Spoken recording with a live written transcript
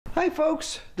Hi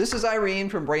folks, this is Irene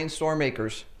from BrainStorm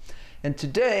Acres, and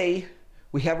today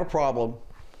we have a problem.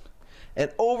 An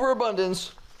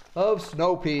overabundance of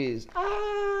snow peas.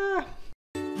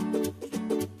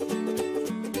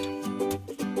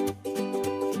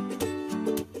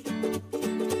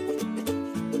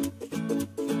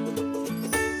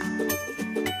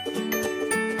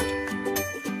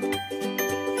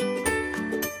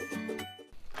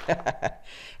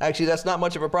 Actually, that's not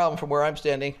much of a problem from where I'm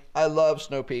standing. I love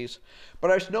snow peas. But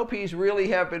our snow peas really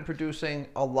have been producing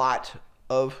a lot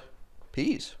of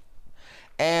peas.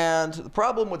 And the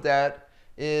problem with that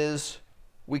is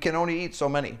we can only eat so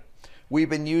many. We've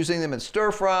been using them in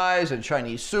stir fries and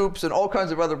Chinese soups and all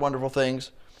kinds of other wonderful things.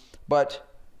 But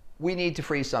we need to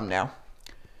freeze some now.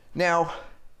 Now,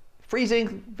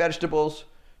 freezing vegetables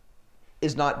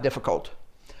is not difficult.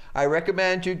 I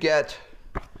recommend you get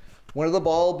one of the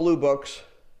Ball Blue books.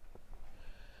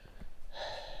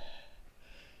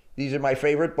 These are my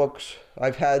favorite books.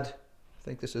 I've had, I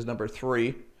think this is number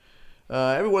 3.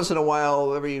 Every once in a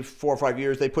while, every 4 or 5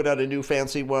 years, they put out a new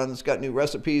fancy one that's got new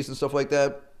recipes and stuff like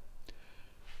that.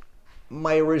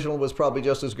 My original was probably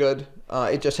just as good.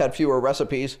 It just had fewer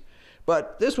recipes.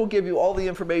 But this will give you all the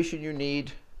information you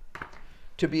need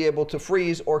to be able to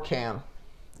freeze or can.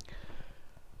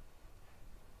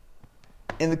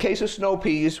 In the case of snow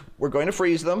peas, we're going to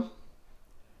freeze them.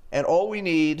 And all we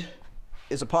need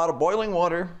is a pot of boiling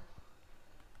water.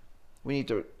 We need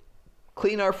to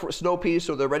clean our snow peas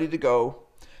so they're ready to go.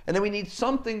 And then we need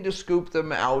something to scoop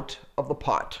them out of the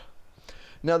pot.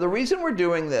 Now the reason we're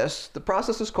doing this, the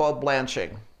process is called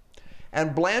blanching.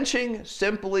 And blanching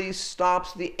simply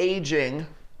stops the aging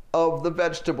of the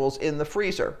vegetables in the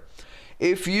freezer.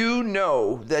 If you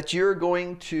know that you're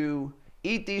going to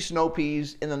eat these snow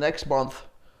peas in the next month,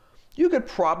 you could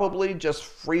probably just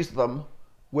freeze them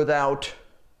without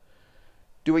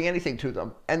doing anything to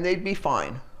them, and they'd be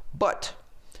fine. But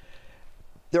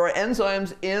there are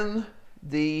enzymes in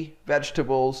the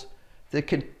vegetables that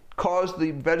can cause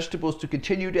the vegetables to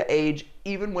continue to age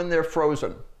even when they're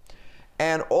frozen.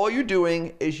 And all you're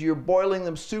doing is you're boiling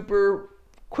them super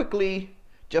quickly,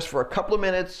 just for a couple of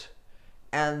minutes,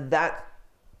 and that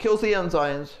kills the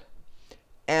enzymes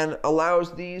and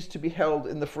allows these to be held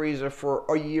in the freezer for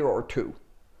a year or 2.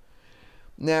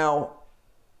 Now,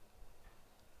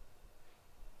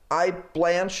 I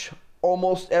blanch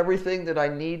almost everything that I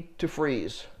need to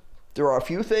freeze. There are a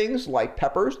few things like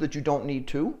peppers that you don't need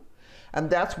to, and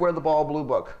that's where the Ball Blue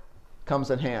book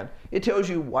comes in hand. It tells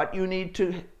you what you need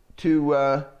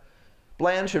to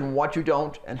blanch and what you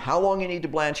don't, and how long you need to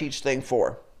blanch each thing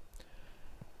for.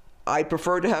 I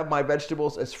prefer to have my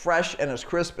vegetables as fresh and as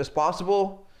crisp as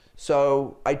possible,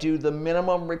 so I do the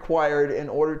minimum required in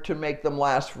order to make them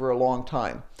last for a long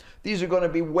time. These are going to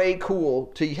be way cool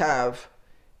to have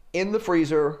in the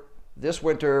freezer this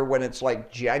winter when it's like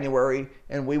January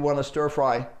and we want to stir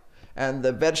fry. And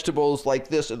the vegetables like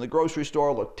this in the grocery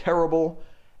store look terrible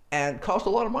and cost a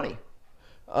lot of money.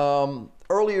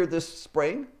 Earlier this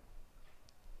spring,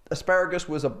 asparagus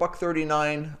was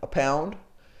 $1.39 a pound.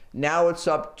 Now it's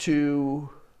up to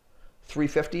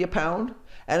 $3.50 a pound,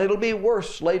 and it'll be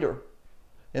worse later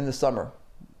in the summer.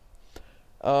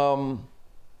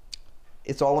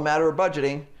 It's all a matter of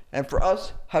budgeting, and for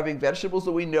us, having vegetables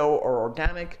that we know are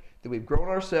organic, that we've grown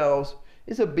ourselves,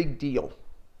 is a big deal.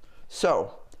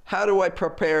 So, how do I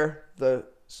prepare the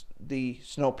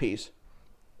snow peas?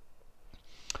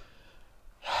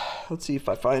 Let's see if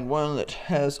I find one that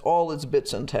has all its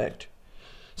bits intact.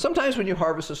 Sometimes when you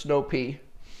harvest a snow pea,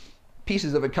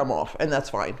 pieces of it come off, and that's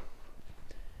fine.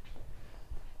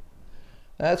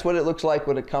 That's what it looks like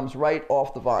when it comes right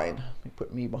off the vine. Let me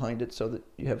put me behind it so that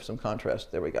you have some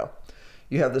contrast. There we go.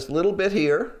 You have this little bit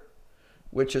here,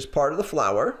 which is part of the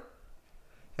flower,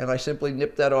 and I simply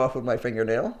nip that off with my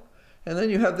fingernail. And then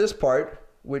you have this part,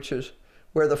 which is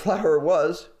where the flower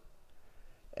was,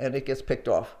 and it gets picked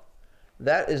off.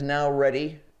 That is now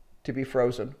ready to be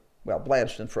frozen. Well,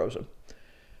 blanched and frozen.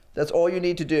 That's all you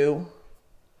need to do.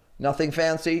 Nothing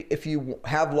fancy. If you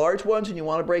have large ones and you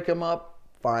want to break them up,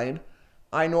 fine.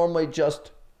 I normally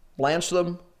just blanch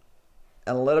them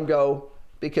and let them go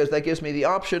because that gives me the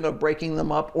option of breaking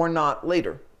them up or not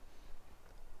later.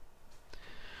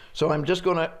 So I'm just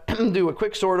going to do a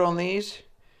quick sort on these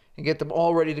and get them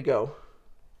all ready to go.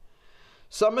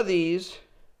 Some of these,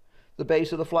 the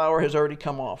base of the flower has already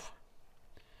come off.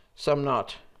 Some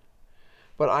not.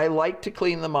 But I like to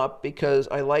clean them up because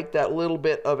I like that little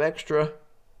bit of extra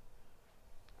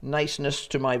niceness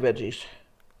to my veggies.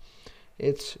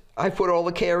 I put all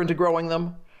the care into growing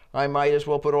them. I might as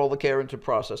well put all the care into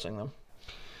processing them.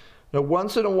 Now,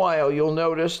 once in a while, you'll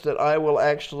notice that I will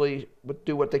actually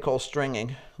do what they call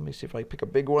stringing. Let me see if I pick a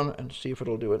big one and see if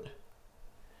it'll do it.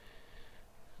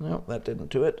 No, that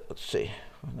didn't do it. Let's see.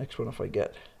 Next one if I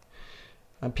get.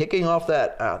 I'm picking off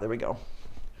that. Ah, there we go.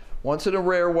 Once in a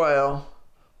rare while,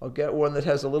 I'll get one that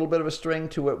has a little bit of a string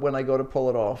to it when I go to pull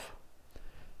it off.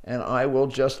 And I will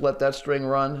just let that string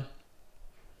run.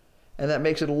 And that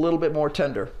makes it a little bit more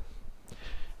tender.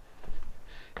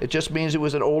 It just means it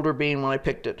was an older bean when I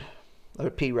picked it. Or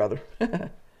pea, rather.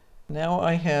 Now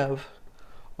I have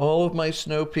all of my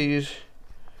snow peas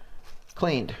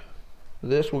cleaned.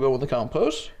 This will go in the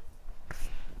compost.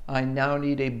 I now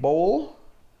need a bowl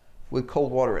with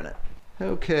cold water in it.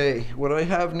 Okay, what I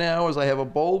have now is I have a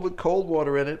bowl with cold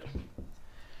water in it.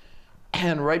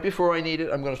 And right before I need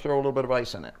it, I'm going to throw a little bit of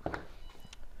ice in it.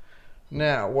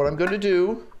 Now, what I'm going to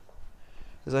do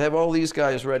is I have all these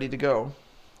guys ready to go. I'm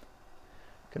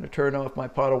going to turn off my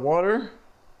pot of water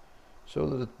so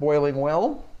that it's boiling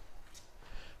well.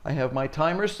 I have my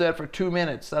timer set for 2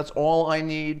 minutes. That's all I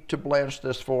need to blanch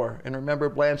this for. And remember,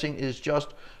 blanching is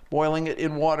just boiling it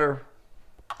in water.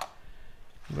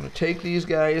 I'm going to take these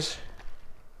guys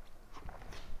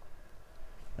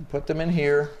and put them in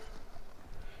here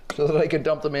so that I can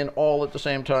dump them in all at the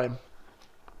same time.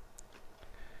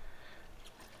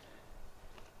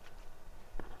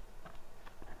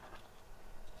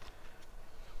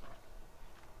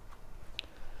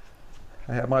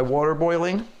 I have my water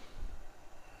boiling.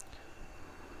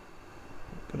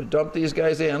 I'm going to dump these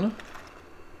guys in.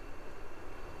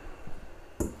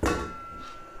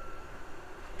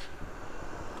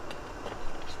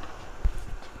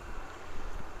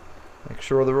 Make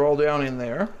sure they're all down in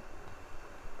there.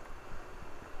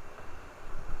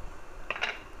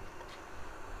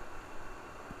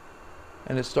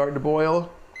 And it's starting to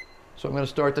boil, so I'm going to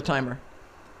start the timer.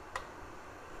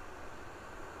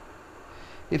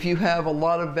 If you have a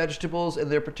lot of vegetables and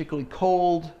they're particularly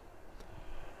cold,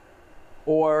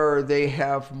 or they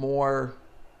have more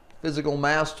physical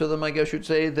mass to them, I guess you'd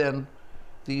say, than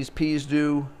these peas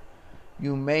do,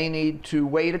 you may need to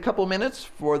wait a couple minutes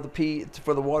for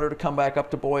the water to come back up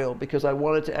to boil, because I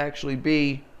want it to actually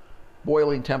be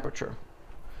boiling temperature.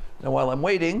 Now, while I'm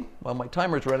waiting, while my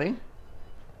timer's running,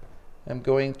 I'm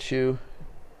going to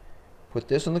put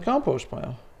this in the compost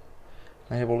pile.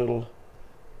 I have a little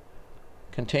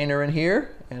container in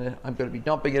here, and I'm going to be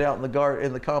dumping it out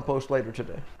in the compost later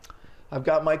today. I've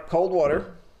got my cold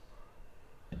water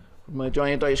with my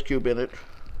giant ice cube in it.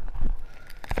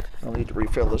 I'll need to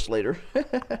refill this later.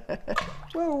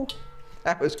 Whoa,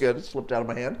 that was good. It slipped out of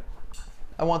my hand.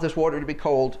 I want this water to be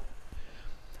cold.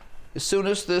 As soon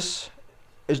as this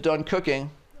is done cooking,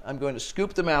 I'm going to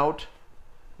scoop them out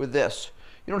with this.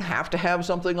 You don't have to have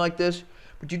something like this,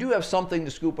 but you do have something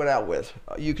to scoop it out with.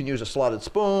 You can use a slotted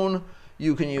spoon.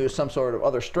 You can use some sort of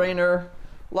other strainer.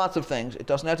 Lots of things. It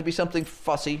doesn't have to be something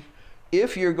fussy.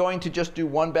 If you're going to just do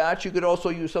one batch, you could also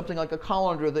use something like a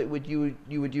colander that you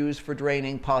would use for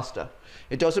draining pasta.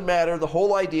 It doesn't matter. The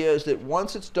whole idea is that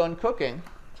once it's done cooking,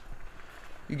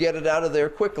 you get it out of there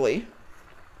quickly,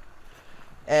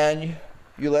 and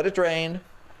you let it drain,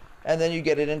 and then you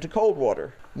get it into cold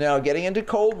water. Now, getting into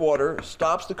cold water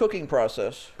stops the cooking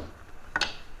process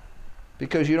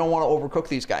because you don't want to overcook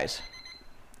these guys.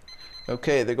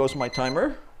 Okay, there goes my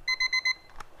timer.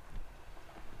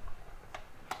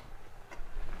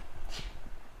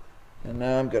 And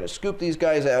now I'm going to scoop these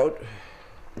guys out,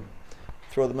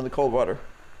 throw them in the cold water.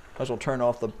 Might as well turn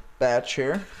off the batch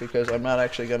here because I'm not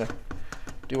actually going to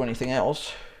do anything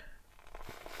else.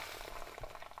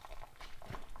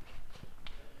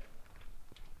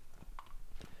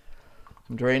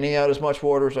 I'm draining out as much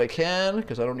water as I can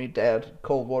because I don't need to add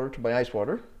cold water to my ice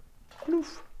water.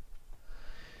 Oof.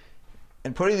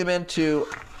 And putting them into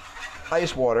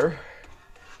ice water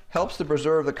helps to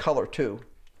preserve the color too.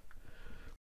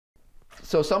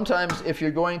 So sometimes if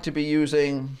you're going to be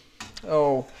using,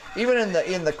 even in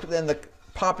the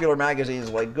popular magazines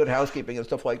like Good Housekeeping and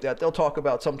stuff like that, they'll talk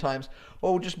about sometimes,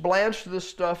 just blanch this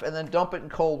stuff and then dump it in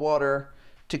cold water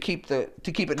to keep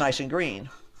it nice and green.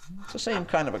 It's the same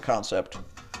kind of a concept.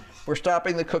 We're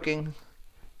stopping the cooking,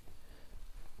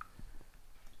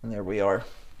 and there we are.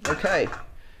 Okay.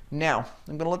 Now,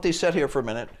 I'm going to let these sit here for a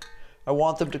minute. I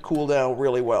want them to cool down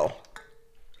really well.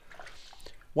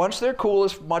 Once they're cool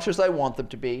as much as I want them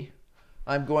to be,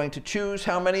 I'm going to choose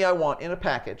how many I want in a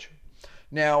package.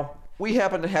 Now, we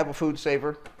happen to have a food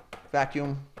saver,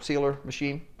 vacuum sealer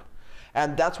machine,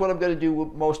 and that's what I'm going to do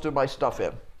with most of my stuff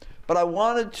in. But I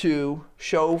wanted to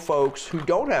show folks who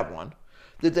don't have one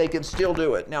that they can still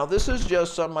do it. Now, this is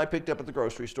just some I picked up at the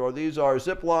grocery store. These are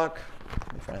Ziploc,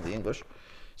 let me find the English,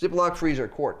 Ziploc freezer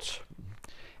quarts.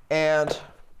 And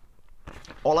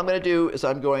all I'm going to do is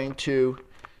I'm going to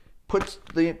put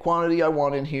the quantity I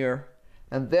want in here,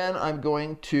 and then I'm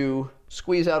going to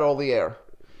squeeze out all the air.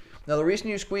 Now the reason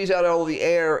you squeeze out all the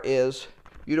air is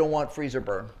you don't want freezer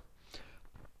burn.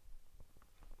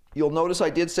 You'll notice I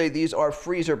did say these are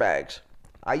freezer bags.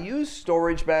 I use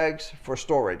storage bags for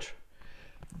storage.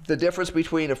 The difference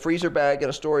between a freezer bag and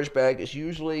a storage bag is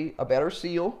usually a better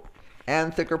seal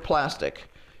and thicker plastic.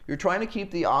 You're trying to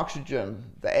keep the oxygen,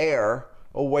 the air,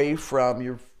 away from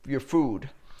your food.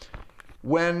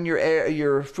 When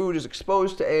your food is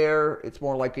exposed to air, it's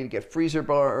more likely to get freezer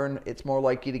burn, it's more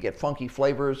likely to get funky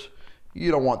flavors.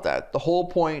 You don't want that. The whole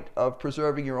point of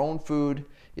preserving your own food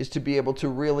is to be able to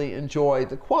really enjoy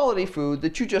the quality food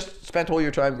that you just spent all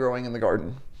your time growing in the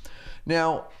garden.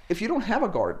 Now, if you don't have a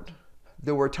garden,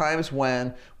 there were times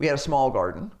when we had a small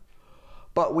garden,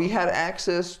 but we had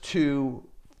access to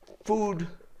food,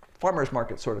 farmers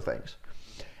market sort of things.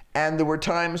 And there were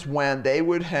times when they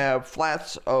would have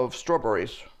flats of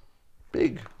strawberries,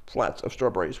 big flats of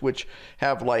strawberries, which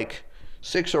have like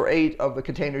 6 or 8 of the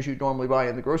containers you'd normally buy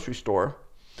in the grocery store.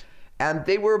 And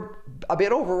they were a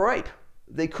bit overripe.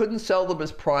 They couldn't sell them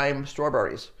as prime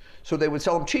strawberries. So they would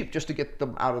sell them cheap just to get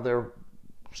them out of their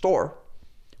store.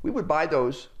 We would buy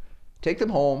those, take them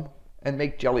home, and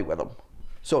make jelly with them.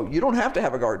 So you don't have to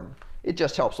have a garden. It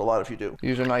just helps a lot if you do.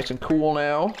 These are nice and cool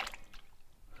now.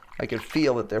 I can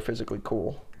feel that they're physically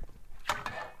cool. I'm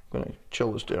gonna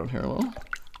chill this down here a little.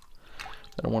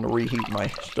 I don't want to reheat my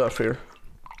stuff here.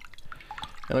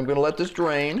 And I'm gonna let this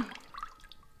drain.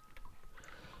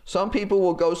 Some people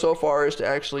will go so far as to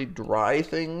actually dry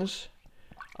things.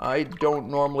 I don't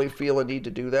normally feel a need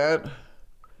to do that.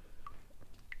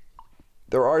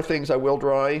 There are things I will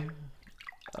dry.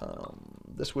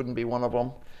 This wouldn't be one of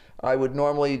them. I would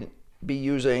normally be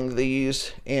using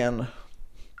these in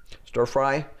stir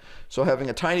fry. So having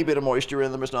a tiny bit of moisture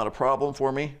in them is not a problem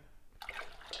for me.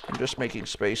 I'm just making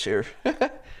space here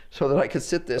so that I can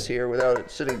sit this here without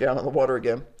it sitting down in the water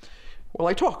again while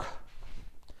I talk.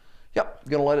 Yep,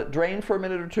 I'm gonna let it drain for a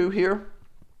minute or two here,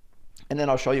 and then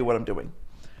I'll show you what I'm doing.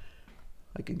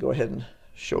 I can go ahead and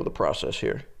show the process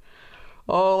here.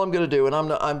 All I'm gonna do, and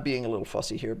I'm being a little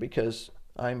fussy here because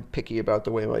I'm picky about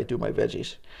the way I do my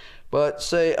veggies. But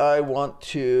say I want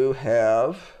to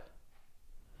have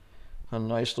a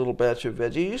nice little batch of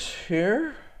veggies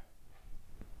here.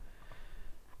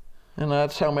 And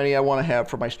that's how many I want to have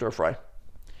for my stir fry.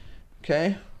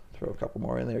 Okay, throw a couple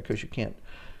more in there because you can't.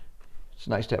 It's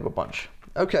nice to have a bunch.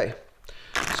 Okay,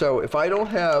 so if I don't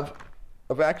have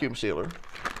a vacuum sealer,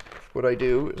 what I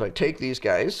do is I take these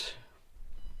guys,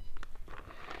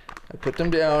 I put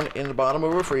them down in the bottom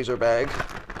of a freezer bag.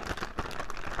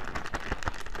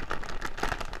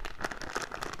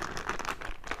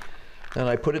 And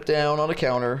I put it down on a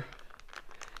counter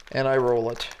and I roll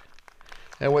it.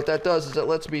 And what that does is it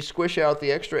lets me squish out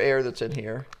the extra air that's in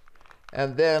here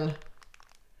and then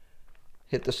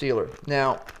hit the sealer.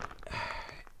 Now,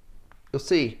 you'll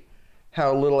see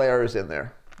how little air is in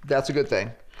there. That's a good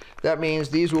thing. That means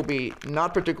these will be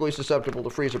not particularly susceptible to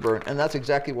freezer burn, and that's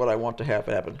exactly what I want to have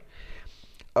happen.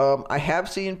 I have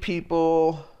seen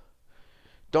people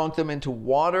dunk them into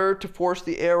water to force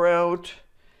the air out.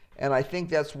 And I think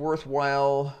that's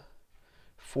worthwhile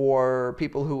for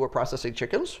people who are processing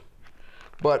chickens.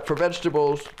 But for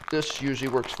vegetables, this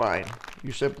usually works fine.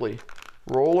 You simply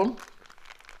roll them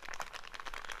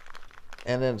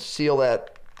and then seal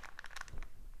that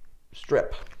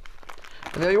strip.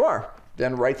 And there you are.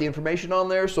 Then write the information on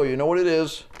there so you know what it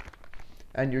is,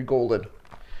 and you're golden.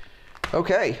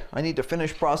 Okay, I need to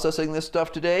finish processing this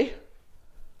stuff today.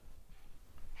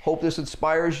 Hope this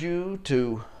inspires you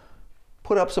to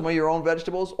put up some of your own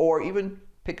vegetables, or even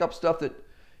pick up stuff that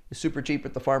is super cheap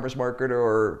at the farmer's market,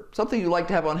 or something you like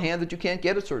to have on hand that you can't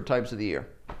get at certain times of the year.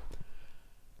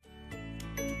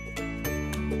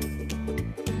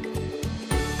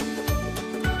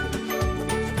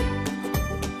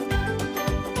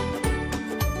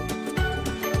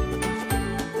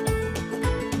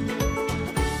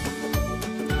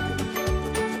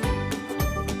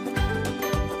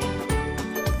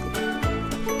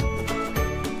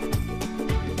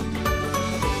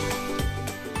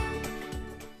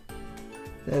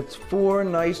 That's 4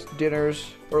 nice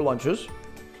dinners or lunches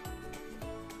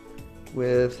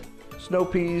with snow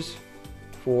peas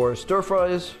for stir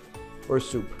fries or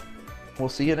soup. We'll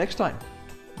see you next time.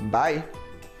 Bye.